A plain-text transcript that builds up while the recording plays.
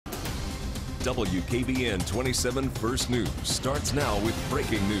WKBN 27 First News starts now with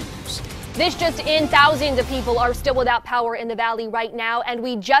breaking news. This just in, thousands of people are still without power in the valley right now, and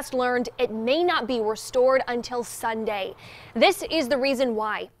we just learned it may not be restored until Sunday. This is the reason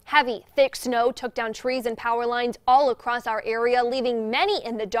why. Heavy, thick snow took down trees and power lines all across our area, leaving many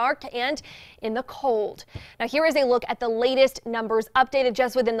in the dark and in the cold. Now here is a look at the latest numbers updated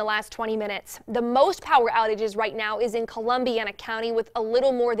just within the last 20 minutes. The most power outages right now is in Columbiana County with a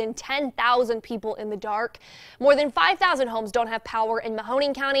little more than 10,000 people in the dark. More than 5,000 homes don't have power in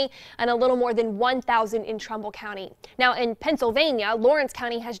Mahoning County and a little more than 1,000 in Trumbull County. Now in Pennsylvania, Lawrence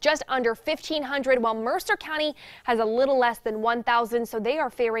County has just under 1,500 while Mercer County has a little less than 1,000, so they are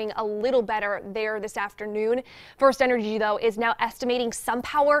faring a little better there this afternoon. First Energy, though, is now estimating some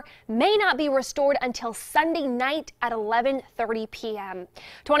power may not be restored until Sunday night at 11:30 p.m.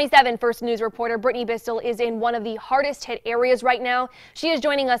 27 First News reporter Brittany Bissell is in one of the hardest hit areas right now. She is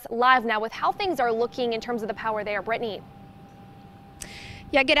joining us live now with how things are looking in terms of the power there. Brittany.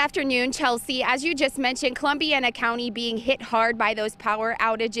 Yeah, good afternoon, Chelsea. As you just mentioned, Columbiana County being hit hard by those power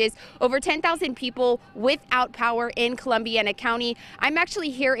outages. Over 10,000 people without power in Columbiana County. I'm actually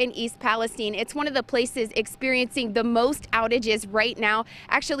here in East Palestine. It's one of the places experiencing the most outages right now.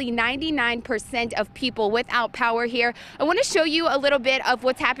 Actually, 99% of people without power here. I want to show you a little bit of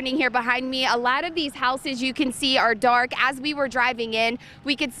what's happening here behind me. A lot of these houses you can see are dark. As we were driving in,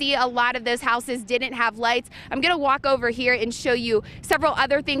 we could see a lot of those houses didn't have lights. I'm going to walk over here and show you several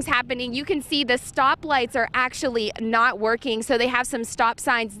other things happening. You can see the stop lights are actually not working, so they have some stop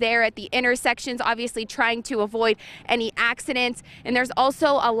signs there at the intersections, obviously trying to avoid any accidents. And there's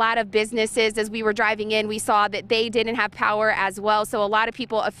also a lot of businesses. As we were driving in, we saw that they didn't have power as well, so a lot of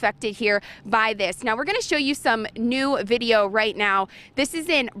people affected here by this. Now we're going to show you some new video right now. This is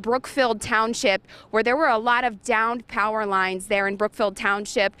in Brookfield Township, where there were a lot of downed power lines there in Brookfield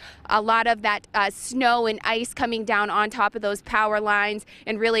Township. A lot of that snow and ice coming down on top of those power lines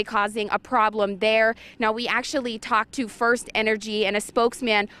and really causing a problem there. Now, we actually talked to First Energy, and a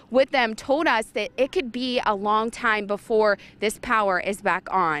spokesman with them told us that it could be a long time before this power is back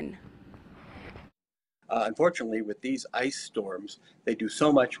on. Unfortunately, with these ice storms, they do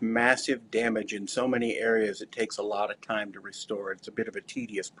so much massive damage in so many areas, it takes a lot of time to restore. It's a bit of a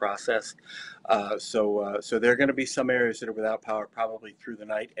tedious process. So there are going to be some areas that are without power probably through the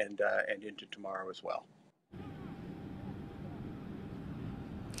night and into tomorrow as well.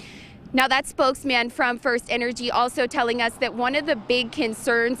 Now, that spokesman from First Energy also telling us that one of the big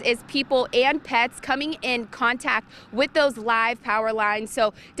concerns is people and pets coming in contact with those live power lines.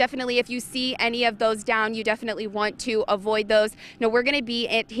 So definitely, if you see any of those down, you definitely want to avoid those. Now, we're going to be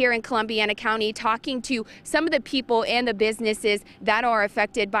here in Columbiana County talking to some of the people and the businesses that are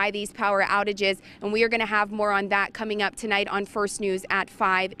affected by these power outages. And we are going to have more on that coming up tonight on First News at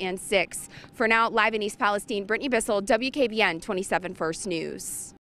 5 and 6. For now, live in East Palestine, Brittany Bissell, WKBN 27 First News.